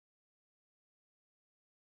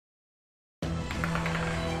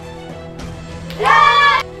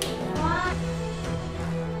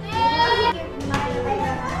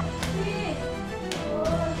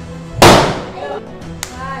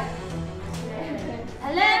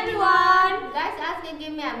वाले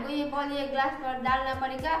गेम में हमको ये बॉल ये ग्लास पर डालना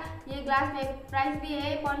पड़ेगा। ये ग्लास में प्राइस भी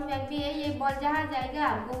है, पनिशमेंट भी है। ये बॉल जहाँ जाएगा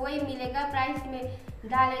हमको वही मिलेगा। प्राइस में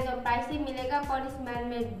डाले तो प्राइस ही मिलेगा, पनिशमेंट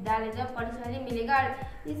में डाले तो पनिशमेंट ही मिलेगा। और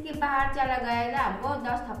इसके बाहर चला गया हमको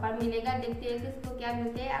 10 थप्पड़ मिलेगा। देखते हैं किसको क्या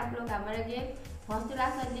मिलते हैं। आप लोग हमारा गेम हौसला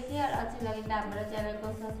से देखिए और अच्छा लगे तो हमारे चैनल को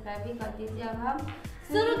सब्सक्राइब भी कर दीजिए। अब हम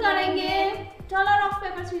शुरू करेंगे। चलो rock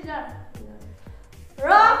paper scissor,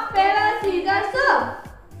 rock paper scissor show,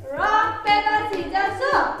 rock paper scissor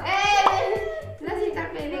show. ना शीतल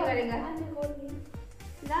पहले करेगा।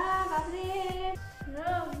 ला बाप रे,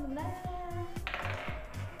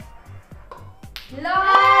 लो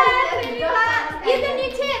ये तो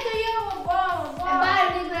नीचे है तो ये बाहर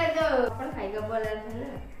निकल दो। अपन खाएगा बॉल है ना।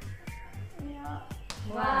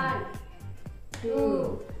 1 2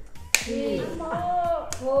 3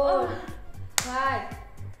 4 5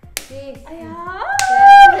 6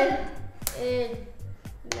 7 8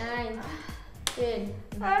 9 10।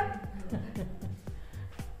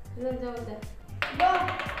 लो जाओ जा।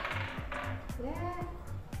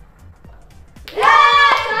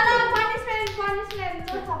 चलो पनिशमेंट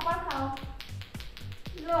तो थप्पड़ खाओ।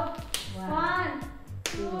 लो 1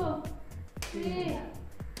 2 3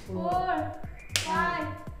 4 5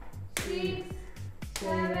 6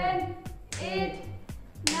 7 8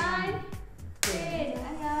 9 10।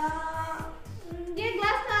 ये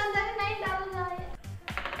ग्लास का अंदर नहीं डालना है।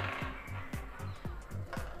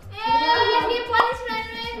 ये पनिशमेंट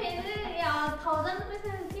में फिर 1000 रुपए से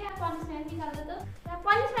क्या पनिशमेंट निकाल दो। तो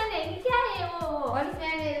पनिशमेंट है क्या है वो?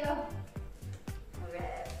 पनिशमेंट ले लो।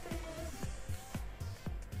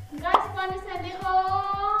 गाइस पनिशमेंट देखो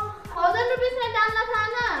 1000 रुपए में डालना था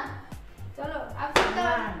ना। चलो अब तो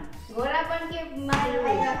घोड़ा बन के मार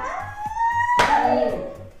रहेगा। 3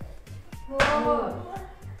 4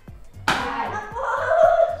 5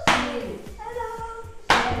 6 7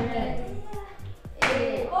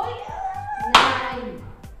 8 9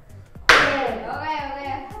 10। हो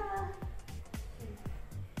गया।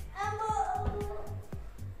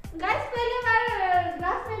 गाइस पहले बार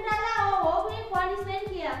ग्लास में डाला वो भी पनिशमेंट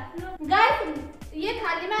किया। गाइस ये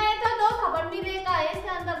थाली में है तो 2 थप्पड़ मिलेगा। इसके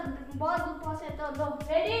अंदर बहुत दूध फंसे तो 2।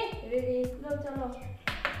 रेडी लो चलो।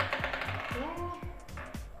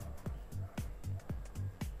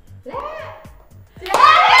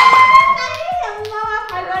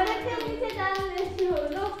 नीचे डाल लेती हो।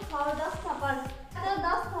 लो खाओ 10 थप्पड़। तो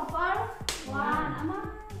 10 थप्पड़ 1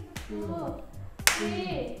 2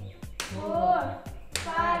 3 4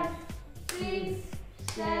 5 6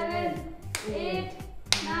 7 8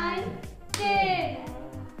 9 10।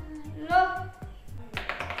 लो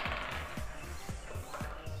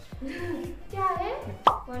क्या है?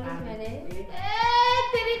 पनिशमेंट है।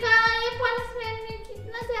 तेरी का ये पनिशमेंट में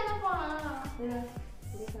कितना ज्यादा पड़ा।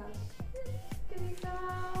 देखा तेरी का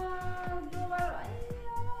 2 बार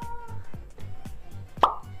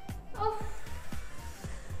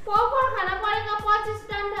पॉपकॉर्न खाना पड़ेगा। 25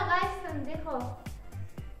 टन था गाइस। देखो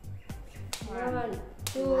 1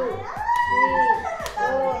 2 3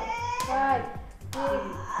 4 5 6 7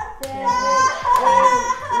 8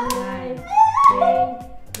 9 10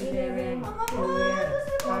 11 12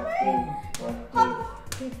 13 14 15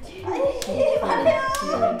 16 17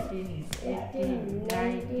 18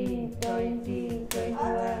 19 20 21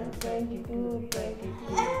 22 23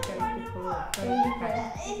 24 25।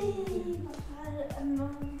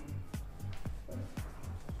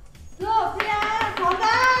 लो प्रिया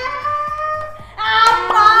होगा।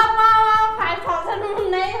 5000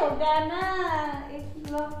 नहीं होगा ना। एक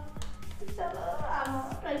किलो चलो आप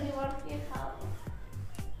 21 के खाओ।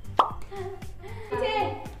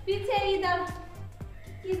 पीछे इधर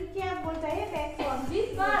क्या बोलता है? बैक 20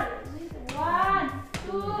 बार। 1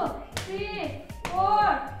 2 3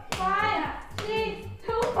 4 5 6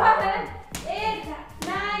 7 8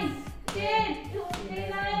 9 10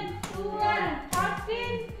 11 12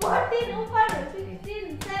 13 14 ऊपर 16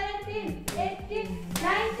 17 18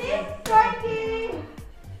 19 20।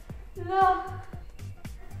 लो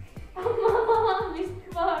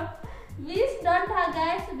 20 डन था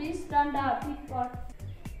गाइस। 20 डन था। पिक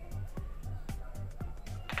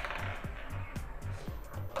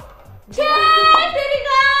तेरी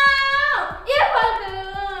का ये बात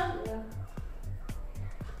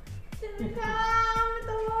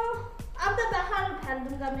तो अब तो बाहर उठा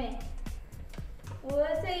दूंगा मैं।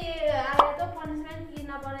 वैसे ये आए तो पनिशमेंट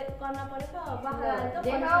करना पड़ेगा। बाहर आए तो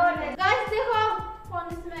गाइस देखो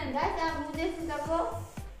पनिशमेंट। गाइस आप मुझे सबको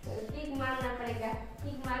किक मारना पड़ेगा।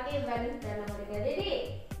 किक मार के बैलेंस करना पड़ेगा। रेडी?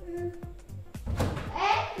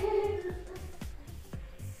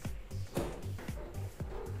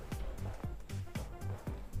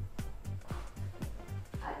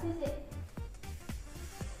 अच्छे से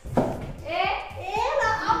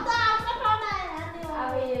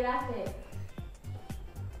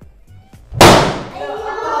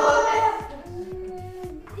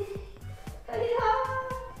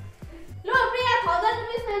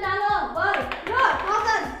में डालो बॉल लो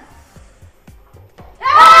 1000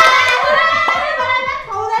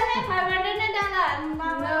 500 में डाला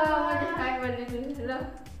मुझे 500 लो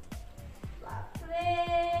बाप रे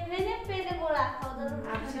मैंने पहले बोला 1000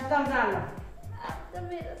 आप शीतल डालो अब तो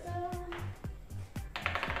मेरा तो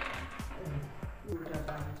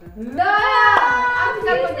लो अब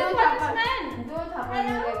फिर तक से दो punishment। थप्पड़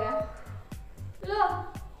मिलेगा लो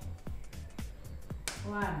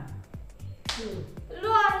 1 2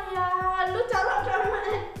 लो यार लो चलो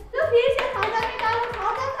लो फिर से 1000 में डालो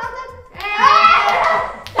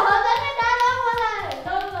 1000 में डालो बोला है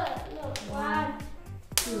लो 1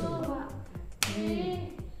 2 3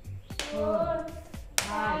 4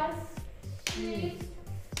 5 6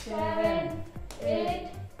 7 8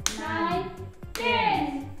 9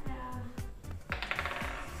 10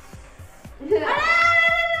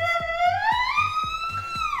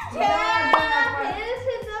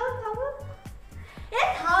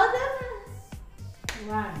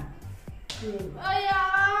 1 2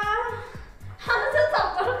 हम तो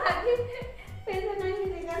थप्पड़ खा के पैसा नहीं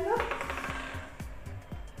मिलेगा लो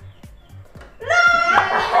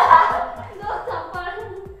थप्पड़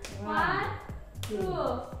 1 2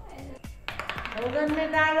 1000 में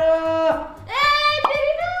डालो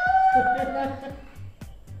तेरी ना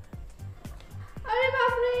अरे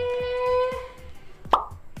बाप रे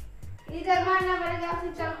इधर मारना पड़ेगा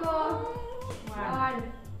शीतल को 1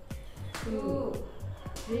 2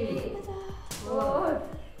 3 4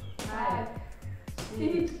 5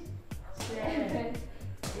 6 7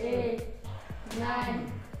 8 9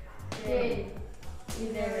 10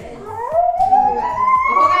 11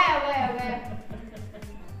 हो गया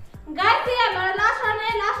गाइस ये हमारा लास्ट रन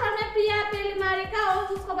में प्रिया पहले मारेगा और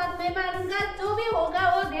उसके बाद मैं मारूंगा जो भी होगा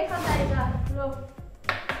वो देखा जाएगा लो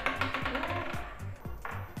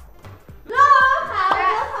खाओ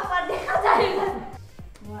थप्पड़ देखा जाएगा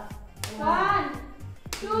 1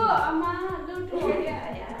 2 अम्मा लूट हो गया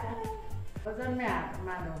यार 1000 में हाथ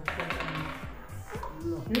मारो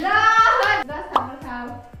लो लो 10 थप्पड़ खाओ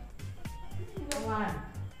 1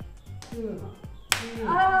 2 3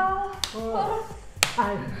 4 5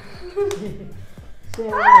 6 7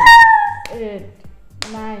 8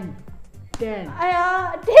 9 10 आया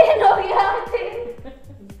 10 हो गया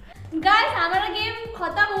गाइस हमारा गेम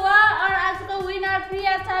खत्म हुआ और आज का विनर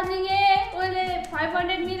प्रिया चार्जिंग है उन्हें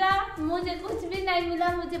 500 मिला मुझे कुछ भी नहीं मिला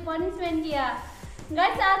मुझे पनिशमेंट किया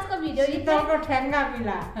गाइस आज का वीडियो शीतल को ठेंगा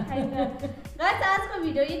मिला गाइस आज का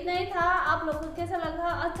वीडियो इतना ही था आप लोगों को कैसा लगा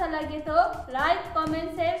अच्छा लगे तो लाइक कमेंट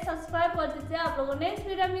शेयर सब्सक्राइब कर दीजिए आप लोगों को नेक्स्ट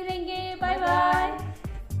वीडियो मिलेंगे बाय बाय